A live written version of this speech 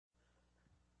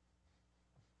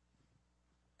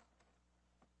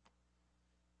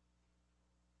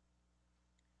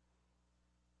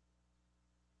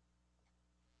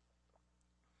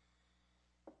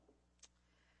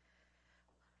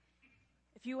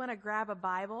If you want to grab a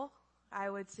Bible, I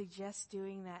would suggest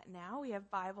doing that now. We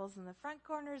have Bibles in the front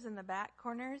corners and the back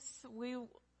corners. I'm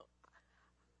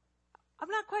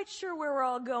not quite sure where we're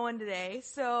all going today,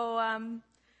 so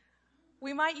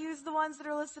we might use the ones that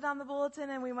are listed on the bulletin,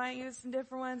 and we might use some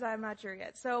different ones. I'm not sure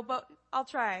yet. But I'll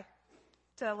try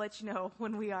to let you know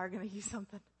when we are going to use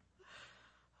something.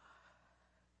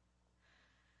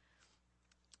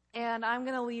 And I'm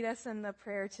going to lead us in the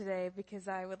prayer today because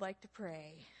I would like to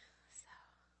pray. So,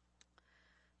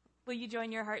 will you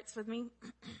join your hearts with me?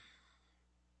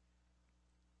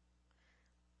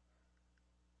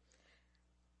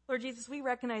 Lord Jesus, we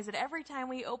recognize that every time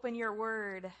we open your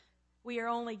word, we are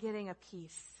only getting a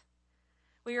piece.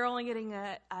 We are only getting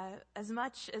as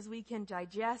much as we can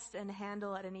digest and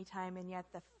handle at any time, and yet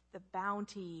the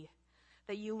bounty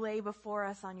that you lay before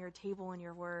us on your table in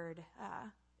your word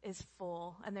is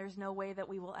full, and there's no way that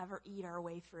we will ever eat our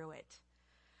way through it.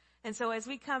 And so as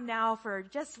we come now for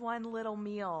just one little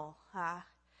meal,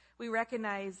 we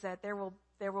recognize that there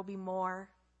will be more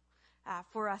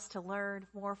for us to learn,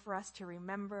 more for us to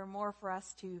remember, more for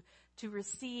us to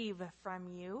receive from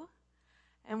you.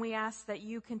 And we ask that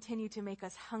you continue to make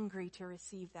us hungry to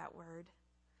receive that word,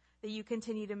 that you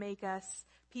continue to make us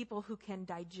people who can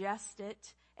digest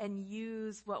it and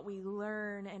use what we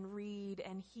learn and read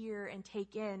and hear and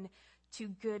take in to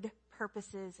good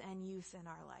purposes and use in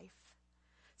our life.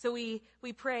 So we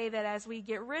pray that as we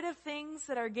get rid of things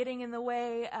that are getting in the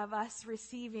way of us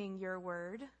receiving your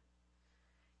word,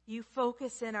 you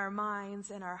focus in our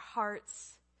minds and our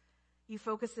hearts, you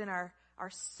focus in our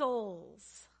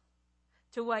souls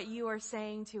to what you are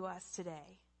saying to us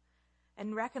today.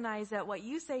 And recognize that what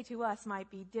you say to us might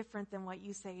be different than what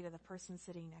you say to the person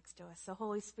sitting next to us. So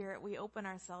Holy Spirit, we open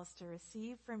ourselves to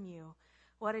receive from you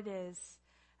what it is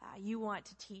you want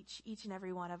to teach each and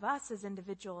every one of us as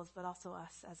individuals, but also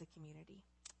us as a community.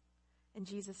 In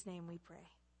Jesus' name we pray.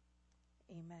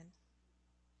 Amen.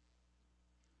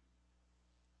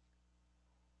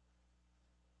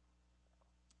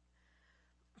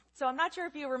 So I'm not sure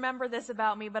if you remember this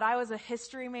about me, but I was a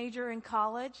history major in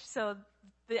college. So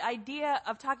the idea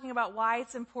of talking about why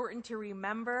it's important to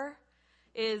remember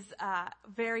is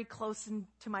very close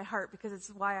to my heart because it's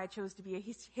why I chose to be a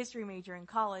history major in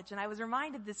college. And I was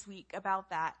reminded this week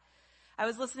about that. I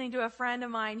was listening to a friend of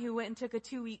mine who went and took a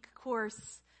 2-week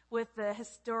course with the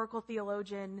historical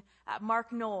theologian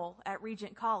Mark Knoll at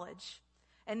Regent College.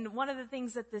 And one of the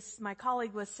things that my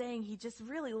colleague was saying he just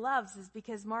really loves is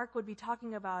because Mark would be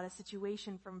talking about a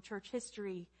situation from church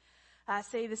history,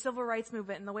 say the civil rights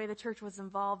movement and the way the church was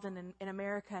involved in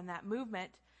America in that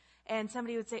movement. And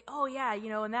somebody would say, oh yeah,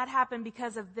 and that happened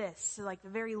because of this. So like the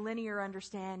very linear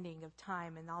understanding of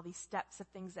time and all these steps of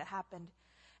things that happened.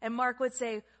 And Mark would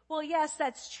say, well, yes,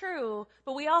 that's true,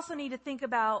 but we also need to think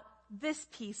about this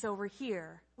piece over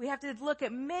here. We have to look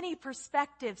at many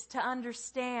perspectives to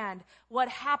understand what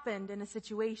happened in a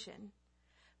situation.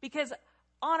 Because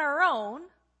on our own,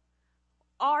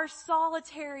 our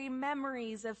solitary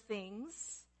memories of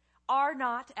things are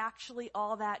not actually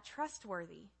all that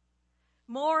trustworthy.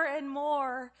 More and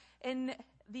more in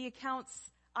the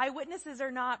accounts, eyewitnesses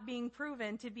are not being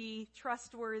proven to be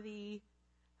trustworthy.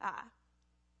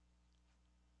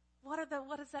 What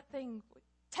is that thing?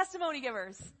 Testimony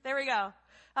givers. There we go.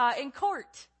 In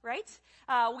court, right?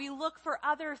 We look for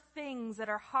other things that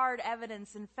are hard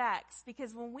evidence and facts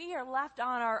because when we are left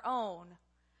on our own,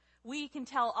 we can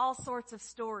tell all sorts of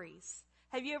stories.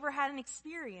 Have you ever had an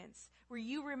experience where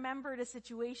you remembered a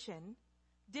situation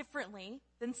differently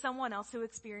than someone else who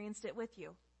experienced it with you?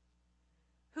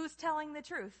 Who's telling the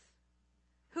truth?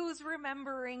 Who's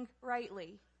remembering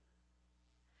rightly?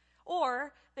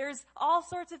 Or there's all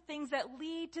sorts of things that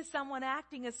lead to someone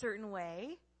acting a certain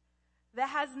way that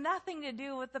has nothing to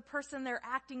do with the person they're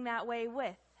acting that way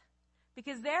with.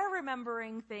 Because they're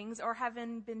remembering things or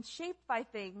having been shaped by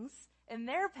things in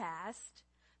their past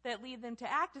that lead them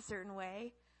to act a certain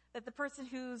way that the person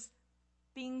who's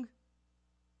being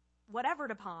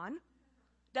whatevered upon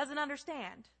doesn't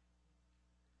understand.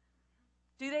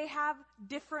 Do they have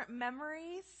different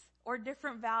memories or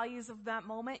different values of that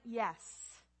moment? Yes.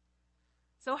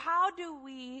 So how do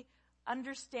we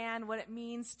understand what it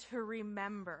means to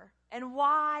remember? And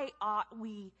why ought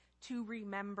we to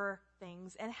remember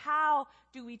things? And how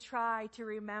do we try to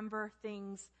remember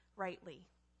things rightly?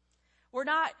 We're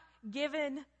not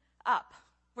giving up.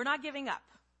 We're not giving up.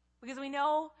 Because we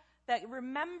know that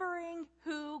remembering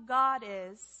who God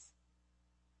is,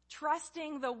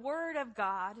 trusting the Word of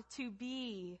God to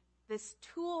be this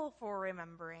tool for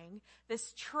remembering,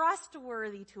 this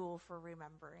trustworthy tool for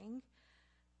remembering,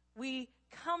 we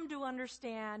come to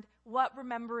understand what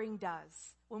remembering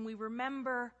does when we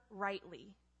remember rightly.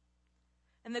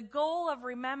 And the goal of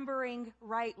remembering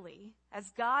rightly,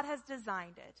 as God has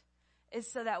designed it,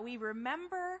 is so that we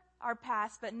remember our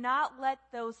past, but not let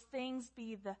those things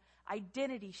be the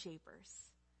identity shapers.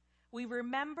 We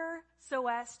remember so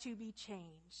as to be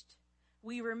changed.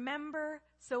 We remember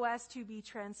so as to be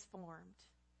transformed.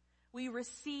 We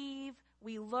receive,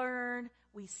 we learn,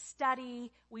 we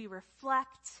study, we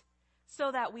reflect,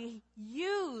 so that we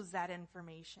use that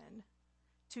information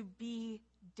to be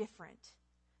different,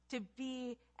 to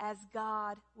be as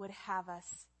God would have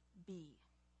us be.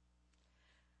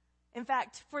 In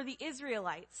fact, for the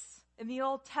Israelites in the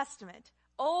Old Testament,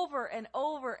 over and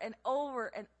over and over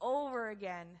and over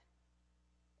again,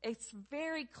 it's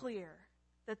very clear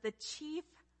that the chief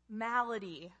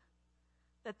malady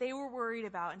that they were worried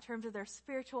about in terms of their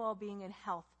spiritual well-being and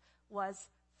health was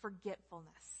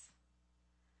forgetfulness.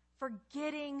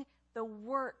 Forgetting the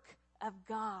work of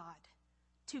God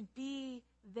to be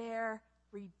their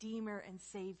Redeemer and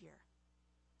Savior.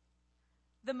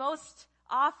 The most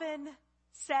often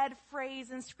said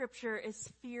phrase in Scripture is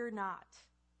fear not.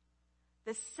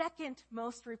 The second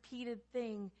most repeated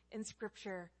thing in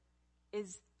Scripture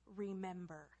is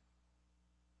remember.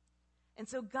 And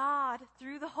so God,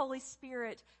 through the Holy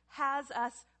Spirit, has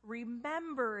us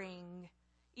remembering,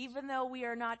 even though we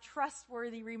are not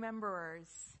trustworthy rememberers.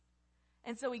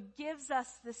 And so He gives us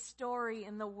the story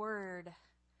in the Word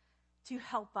to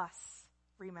help us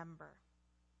remember.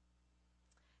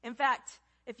 In fact,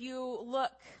 if you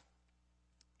look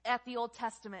at the Old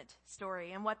Testament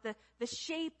story and what the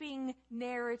shaping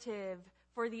narrative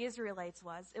for the Israelites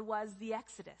was, it was the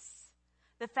Exodus.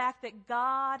 The fact that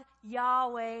God,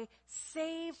 Yahweh,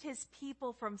 saved His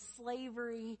people from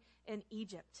slavery in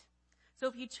Egypt. So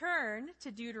if you turn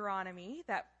to Deuteronomy,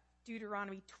 that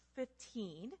Deuteronomy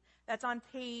 15, that's on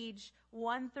page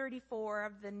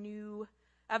 134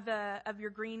 of your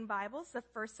green Bibles, the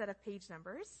first set of page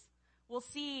numbers, we'll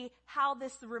see how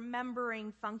this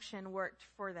remembering function worked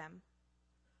for them.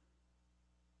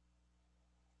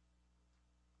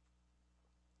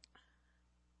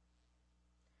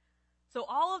 So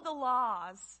all of the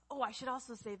laws, I should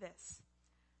also say this.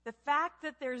 The fact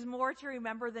that there's more to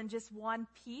remember than just one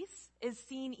piece is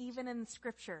seen even in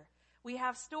Scripture. We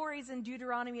have stories in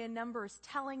Deuteronomy and Numbers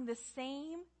telling the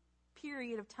same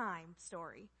period of time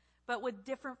story, but with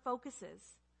different focuses,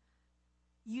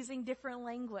 using different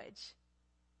language,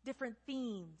 different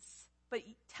themes, but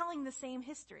telling the same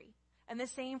history. And the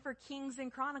same for Kings and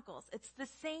Chronicles. It's the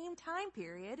same time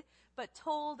period, but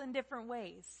told in different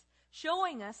ways,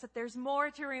 showing us that there's more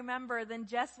to remember than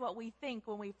just what we think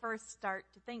when we first start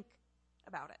to think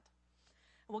about it.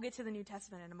 We'll get to the New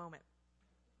Testament in a moment.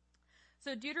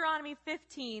 So Deuteronomy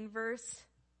 15, verse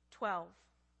 12.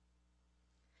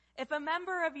 If a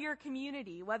member of your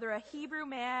community, whether a Hebrew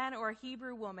man or a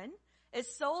Hebrew woman,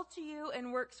 is sold to you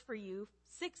and works for you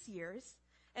 6 years,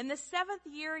 in the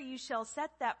 7th year you shall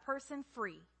set that person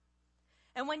free.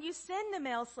 And when you send a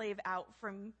male slave out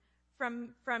from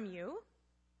you,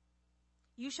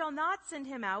 you shall not send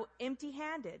him out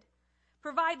empty-handed.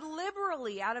 Provide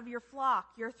liberally out of your flock,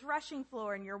 your threshing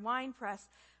floor, and your winepress,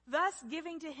 thus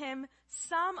giving to him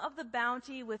some of the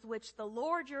bounty with which the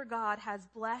Lord your God has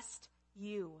blessed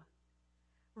you.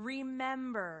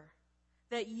 Remember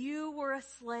that you were a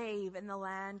slave in the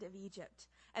land of Egypt,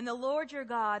 and the Lord your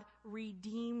God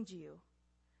redeemed you.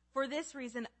 For this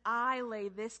reason, I lay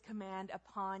this command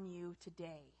upon you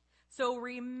today. So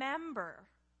remember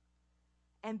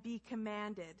and be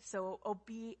commanded. So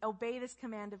obey this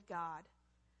command of God.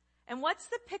 And what's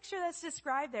the picture that's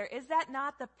described there? Is that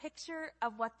not the picture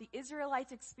of what the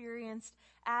Israelites experienced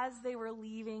as they were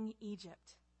leaving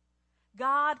Egypt?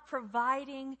 God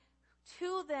providing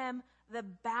to them the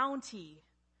bounty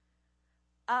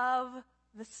of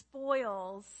the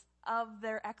spoils of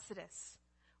their exodus.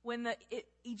 When the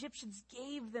Egyptians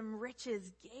gave them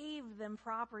riches, gave them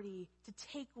property to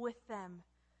take with them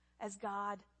as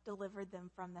God delivered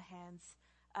them from the hands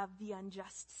of the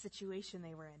unjust situation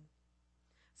they were in.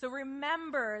 So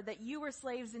remember that you were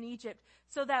slaves in Egypt,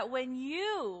 so that when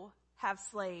you have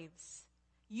slaves,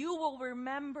 you will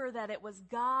remember that it was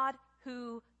God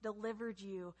who delivered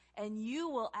you, and you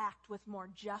will act with more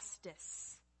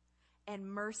justice and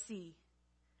mercy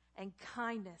and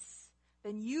kindness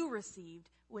than you received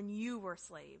when you were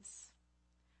slaves.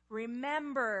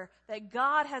 Remember that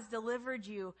God has delivered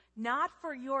you not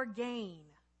for your gain,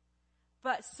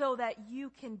 but so that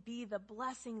you can be the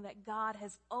blessing that God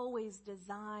has always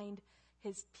designed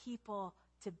His people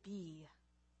to be.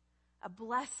 A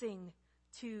blessing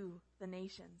to the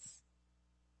nations.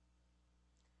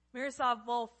 Miroslav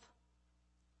Volf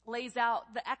lays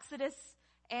out the Exodus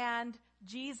and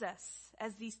Jesus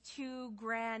as these two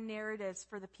grand narratives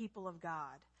for the people of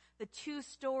God. The two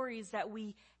stories that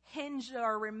we hinge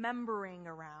our remembering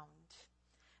around.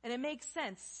 And it makes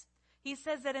sense. He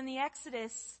says that in the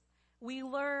Exodus, we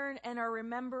learn and are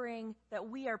remembering that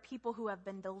we are people who have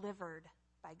been delivered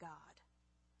by God.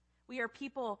 We are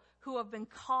people who have been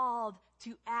called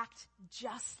to act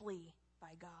justly by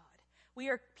God. We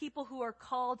are people who are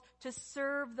called to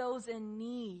serve those in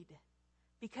need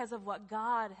because of what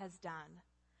God has done.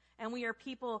 And we are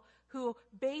people who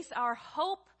base our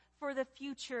hope for the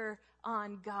future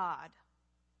on God.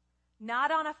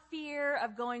 Not on a fear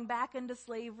of going back into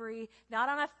slavery, not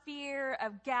on a fear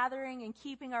of gathering and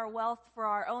keeping our wealth for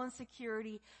our own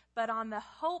security, but on the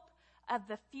hope of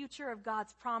the future of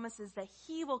God's promises that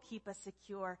He will keep us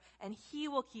secure and He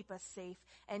will keep us safe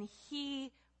and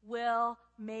He will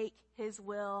make His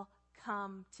will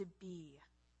come to be.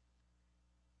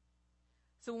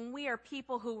 So when we are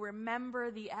people who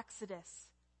remember the Exodus,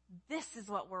 this is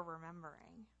what we're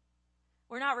remembering.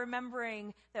 We're not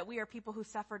remembering that we are people who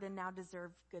suffered and now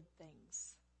deserve good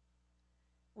things.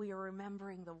 We are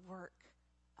remembering the work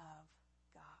of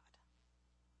God.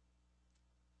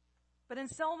 But in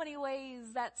so many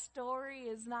ways, that story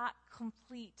is not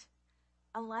complete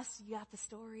unless you got the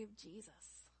story of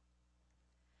Jesus.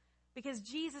 Because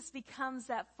Jesus becomes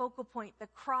that focal point, the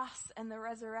cross and the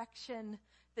resurrection,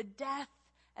 the death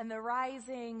and the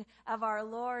rising of our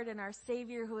Lord and our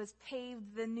Savior who has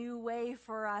paved the new way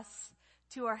for us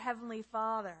to our Heavenly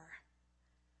Father.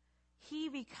 He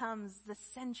becomes the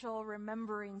central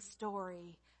remembering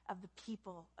story of the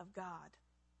people of God.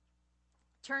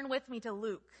 Turn with me to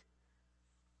Luke.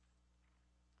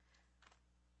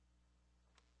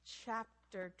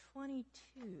 Chapter 22.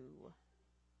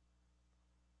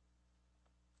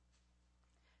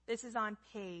 This is on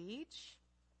page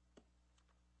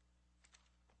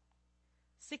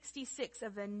 66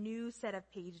 of the new set of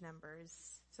page numbers.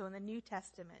 So in the New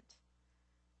Testament.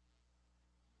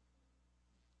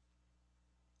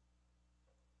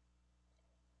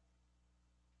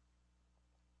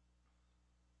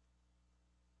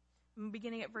 I'm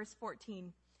beginning at verse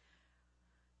 14.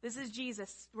 This is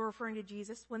Jesus. We're referring to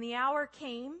Jesus. When the hour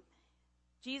came,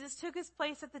 Jesus took his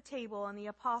place at the table and the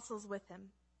apostles with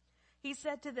him. He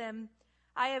said to them,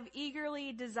 I have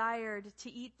eagerly desired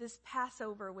to eat this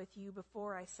Passover with you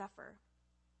before I suffer.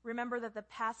 Remember that the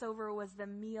Passover was the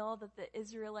meal that the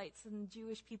Israelites and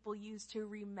Jewish people used to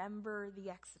remember the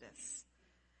Exodus.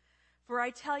 For I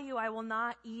tell you, I will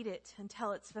not eat it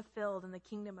until it's fulfilled in the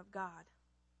kingdom of God.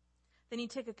 Then he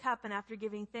took a cup, and after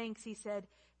giving thanks, he said,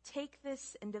 Take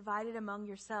this and divide it among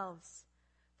yourselves.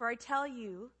 For I tell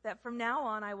you that from now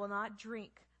on I will not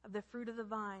drink of the fruit of the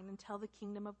vine until the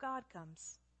kingdom of God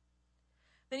comes.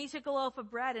 Then he took a loaf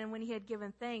of bread, and when he had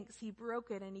given thanks, he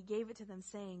broke it and he gave it to them,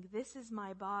 saying, This is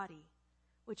my body,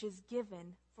 which is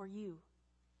given for you.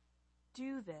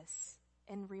 Do this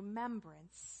in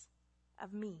remembrance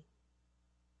of me.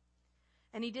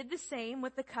 And he did the same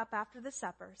with the cup after the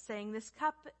supper, saying, This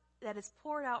cup that is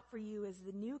poured out for you is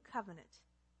the new covenant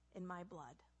in my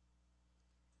blood.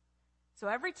 So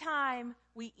every time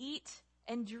we eat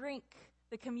and drink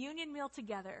the communion meal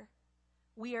together,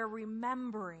 we are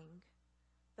remembering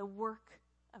the work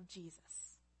of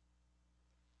Jesus.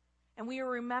 And we are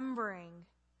remembering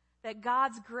that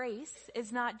God's grace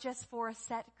is not just for a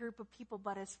set group of people,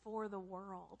 but is for the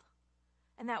world.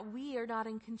 And that we are not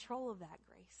in control of that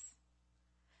grace.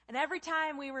 And every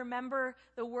time we remember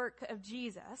the work of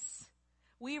Jesus,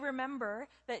 we remember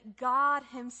that God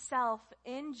himself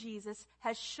in Jesus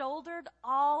has shouldered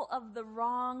all of the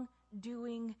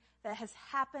wrongdoing that has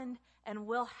happened and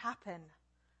will happen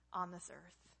on this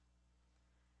earth.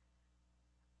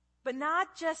 But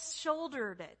not just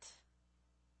shouldered it,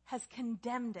 has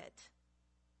condemned it,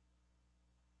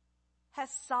 has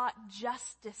sought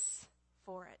justice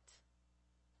for it,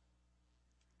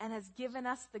 and has given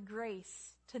us the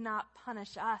grace to not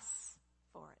punish us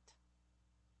for it.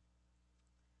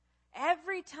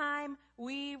 Every time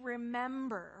we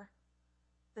remember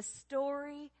the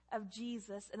story of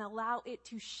Jesus and allow it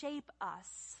to shape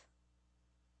us,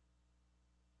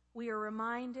 we are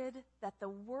reminded that the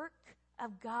work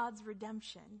of God's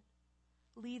redemption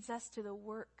leads us to the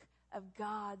work of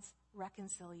God's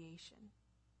reconciliation.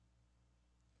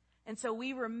 And so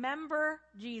we remember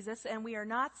Jesus, and we are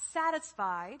not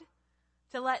satisfied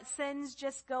to let sins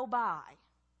just go by.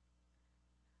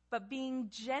 But being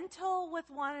gentle with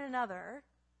one another,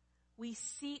 we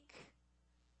seek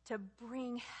to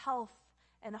bring health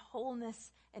and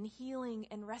wholeness and healing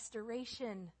and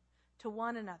restoration to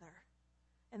one another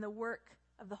in the work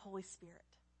of the Holy Spirit.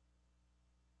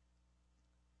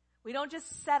 We don't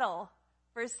just settle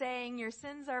for saying your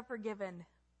sins are forgiven,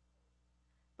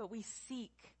 but we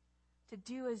seek to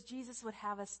do as Jesus would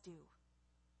have us do.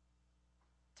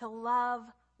 To love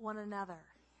one another.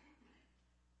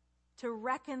 To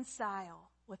reconcile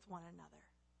with one another.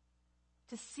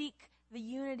 To seek the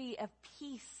unity of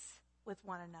peace with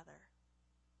one another.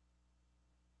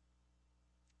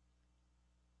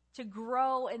 To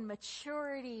grow in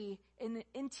maturity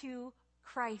into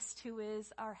Christ, who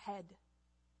is our head.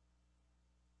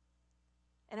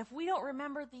 And if we don't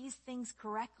remember these things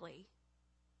correctly,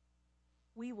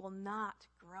 we will not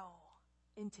grow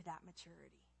into that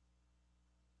maturity.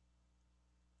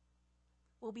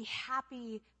 We'll be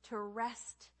happy to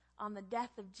rest on the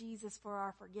death of Jesus for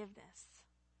our forgiveness,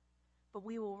 but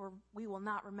we will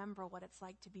not remember what it's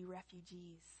like to be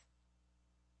refugees.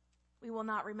 We will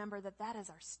not remember that that is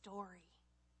our story.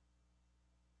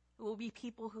 We will be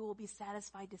people who will be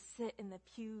satisfied to sit in the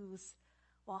pews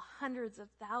while hundreds of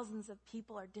thousands of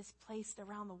people are displaced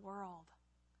around the world.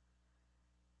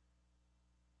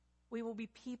 We will be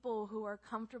people who are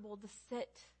comfortable to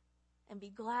sit and be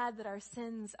glad that our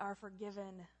sins are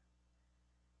forgiven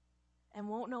and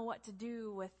won't know what to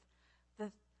do with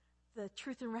the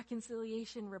Truth and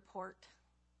Reconciliation report.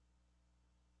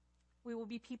 We will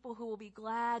be people who will be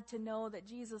glad to know that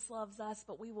Jesus loves us,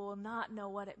 but we will not know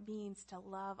what it means to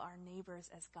love our neighbors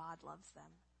as God loves them.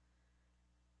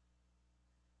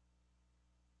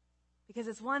 Because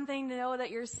it's one thing to know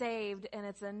that you're saved, and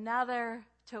it's another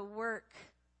to work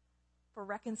for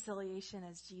reconciliation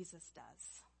as Jesus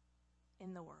does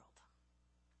in the world.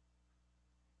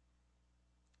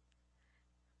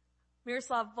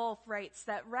 Miroslav Volf writes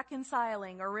that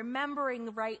reconciling or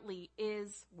remembering rightly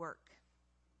is work.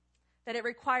 That it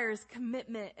requires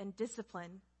commitment and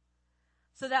discipline.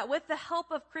 So that with the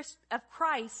help of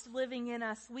Christ living in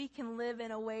us, we can live in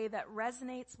a way that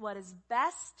resonates what is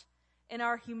best in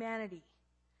our humanity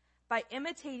by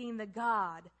imitating the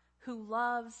God who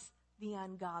loves the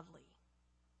ungodly.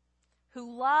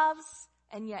 Who loves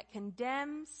and yet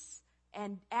condemns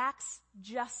and acts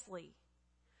justly.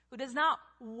 Who does not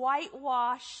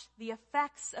whitewash the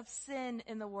effects of sin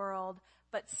in the world,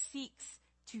 but seeks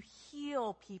to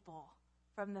heal people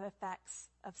from the effects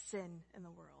of sin in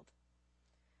the world.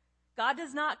 God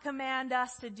does not command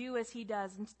us to do as he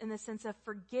does in the sense of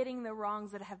forgetting the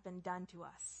wrongs that have been done to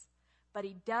us. But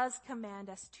he does command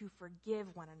us to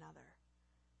forgive one another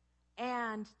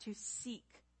and to seek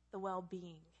the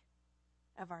well-being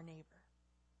of our neighbor.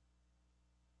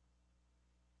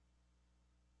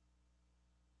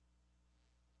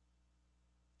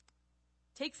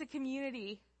 It takes a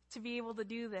community to be able to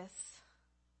do this,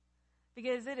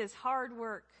 because it is hard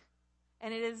work,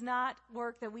 and it is not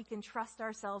work that we can trust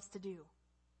ourselves to do.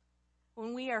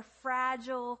 When we are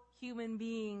fragile human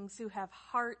beings who have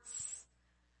hearts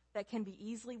that can be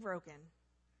easily broken,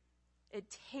 it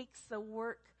takes the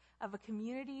work of a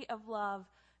community of love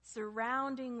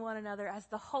surrounding one another as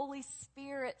the Holy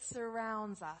Spirit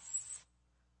surrounds us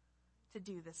to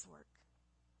do this work.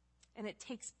 And it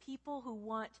takes people who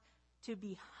want to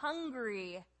be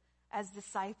hungry as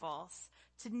disciples,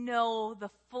 to know the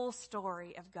full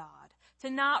story of God, to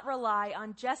not rely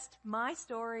on just my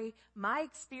story, my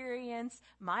experience,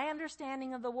 my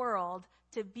understanding of the world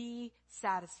to be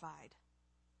satisfied.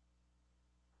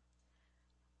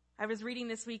 I was reading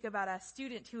this week about a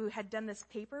student who had done this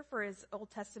paper for his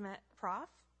Old Testament prof,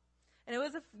 and it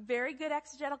was a very good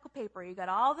exegetical paper. He got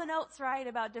all the notes right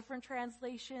about different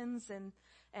translations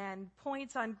and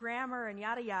points on grammar and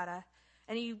yada yada.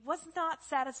 And he was not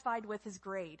satisfied with his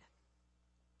grade.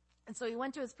 And so he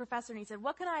went to his professor and he said,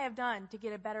 "What can I have done to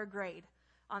get a better grade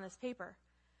on this paper?"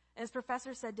 And his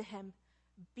professor said to him,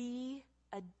 "Be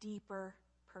a deeper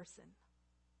person.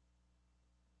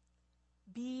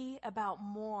 Be about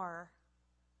more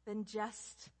than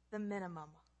just the minimum.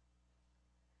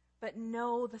 But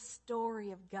know the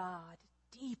story of God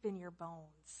deep in your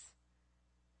bones.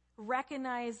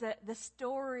 Recognize that the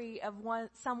story of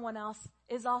someone else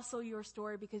is also your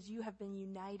story because you have been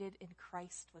united in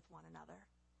Christ with one another.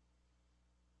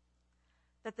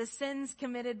 That the sins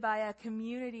committed by a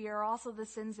community are also the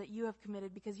sins that you have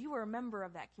committed because you were a member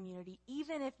of that community,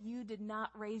 even if you did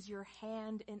not raise your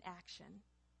hand in action.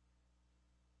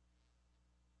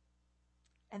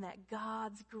 And that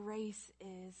God's grace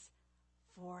is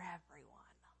for everyone."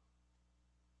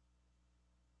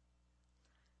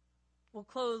 We'll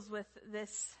close with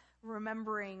this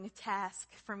remembering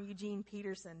task from Eugene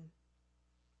Peterson.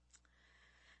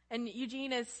 And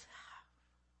Eugene is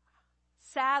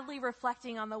sadly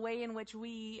reflecting on the way in which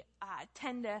we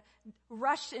tend to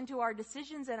rush into our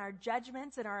decisions and our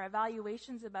judgments and our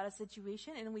evaluations about a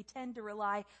situation, and we tend to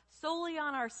rely solely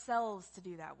on ourselves to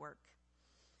do that work.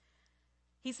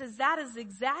 He says that is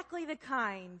exactly the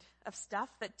kind of stuff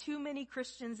that too many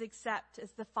Christians accept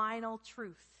as the final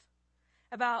truth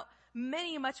about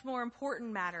many much more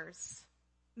important matters.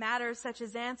 Matters such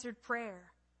as answered prayer,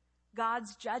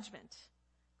 God's judgment,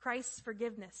 Christ's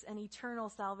forgiveness, and eternal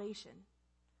salvation.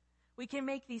 We can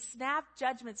make these snap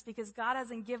judgments because God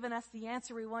hasn't given us the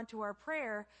answer we want to our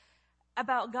prayer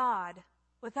about God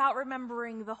without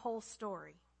remembering the whole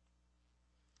story.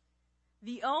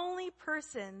 The only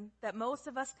person that most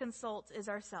of us consult is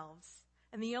ourselves,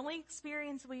 and the only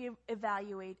experience we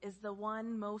evaluate is the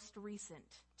one most recent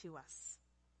to us.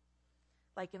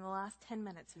 Like in the last 10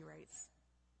 minutes, he writes.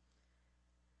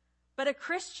 But a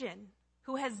Christian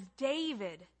who has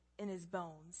David in his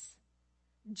bones,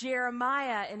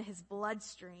 Jeremiah in his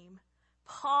bloodstream,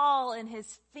 Paul in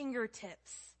his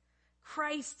fingertips,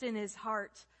 Christ in his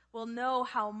heart, will know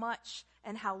how much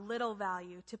and how little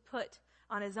value to put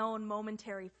on his own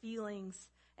momentary feelings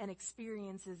and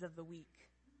experiences of the week.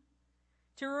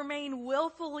 To remain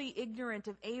willfully ignorant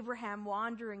of Abraham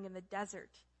wandering in the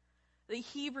desert, the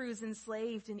Hebrews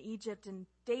enslaved in Egypt, and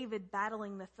David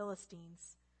battling the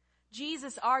Philistines,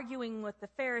 Jesus arguing with the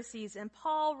Pharisees, and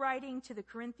Paul writing to the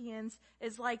Corinthians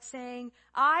is like saying,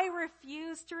 I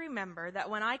refuse to remember that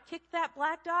when I kicked that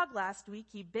black dog last week,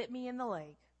 he bit me in the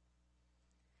leg.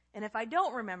 And if I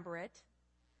don't remember it,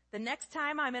 the next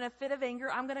time I'm in a fit of anger,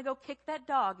 I'm going to go kick that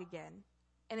dog again,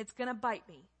 and it's going to bite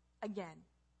me again.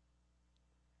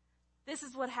 This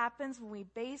is what happens when we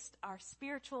base our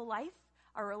spiritual life,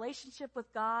 our relationship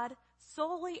with God,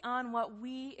 solely on what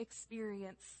we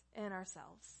experience in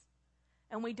ourselves.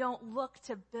 And we don't look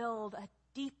to build a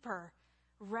deeper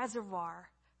reservoir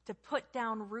to put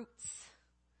down roots.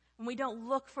 And we don't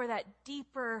look for that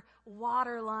deeper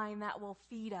water line that will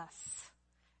feed us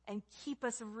and keep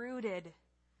us rooted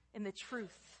in the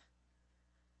truth.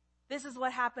 This is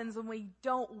what happens when we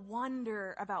don't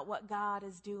wonder about what God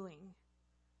is doing.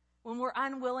 When we're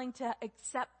unwilling to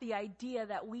accept the idea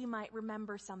that we might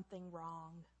remember something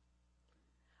wrong,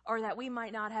 or that we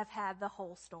might not have had the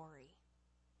whole story.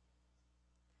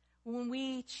 When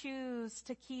we choose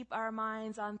to keep our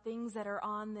minds on things that are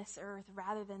on this earth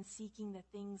rather than seeking the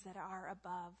things that are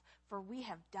above, for we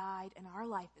have died and our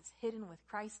life is hidden with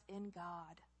Christ in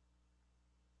God.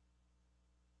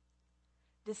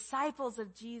 Disciples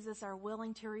of Jesus are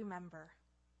willing to remember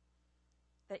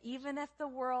that even if the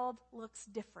world looks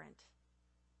different,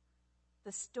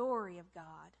 the story of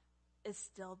God is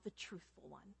still the truthful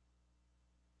one.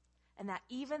 And that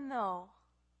even though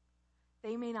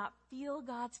they may not feel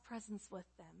God's presence with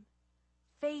them,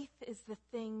 faith is the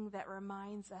thing that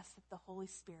reminds us that the Holy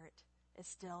Spirit is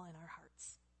still in our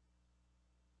hearts.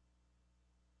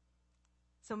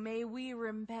 So may we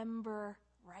remember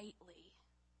rightly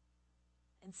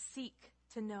and seek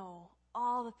to know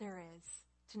all that there is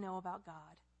to know about God,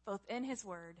 both in His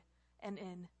Word and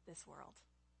in this world.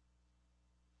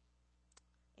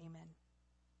 Amen.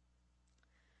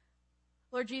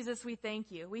 Lord Jesus, we thank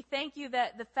you. We thank you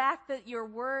that the fact that your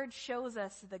word shows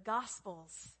us the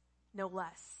Gospels, no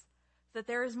less, that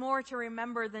there is more to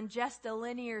remember than just a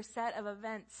linear set of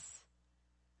events,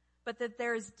 but that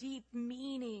there is deep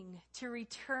meaning to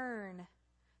return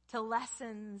to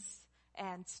lessons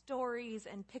and stories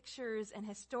and pictures and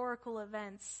historical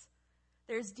events.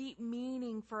 There's deep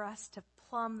meaning for us to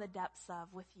plumb the depths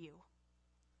of with you.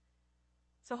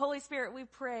 So Holy Spirit, we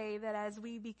pray that as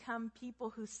we become people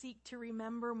who seek to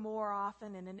remember more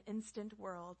often in an instant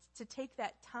world, to take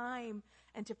that time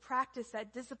and to practice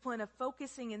that discipline of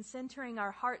focusing and centering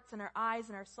our hearts and our eyes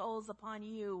and our souls upon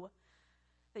you,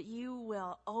 that you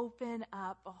will open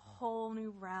up a whole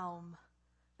new realm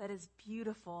that is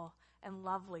beautiful and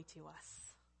lovely to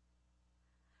us.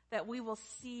 That we will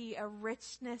see a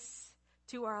richness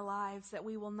to our lives that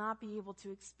we will not be able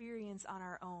to experience on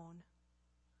our own.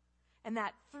 And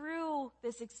that through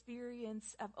this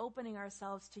experience of opening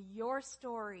ourselves to your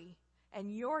story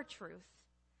and your truth,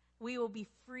 we will be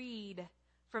freed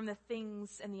from the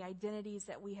things and the identities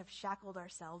that we have shackled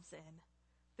ourselves in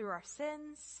through our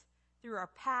sins, through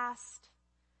our past,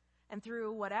 and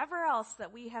through whatever else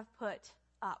that we have put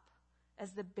up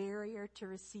as the barrier to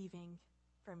receiving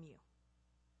from you.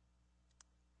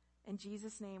 In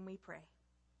Jesus' name we pray.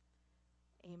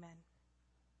 Amen.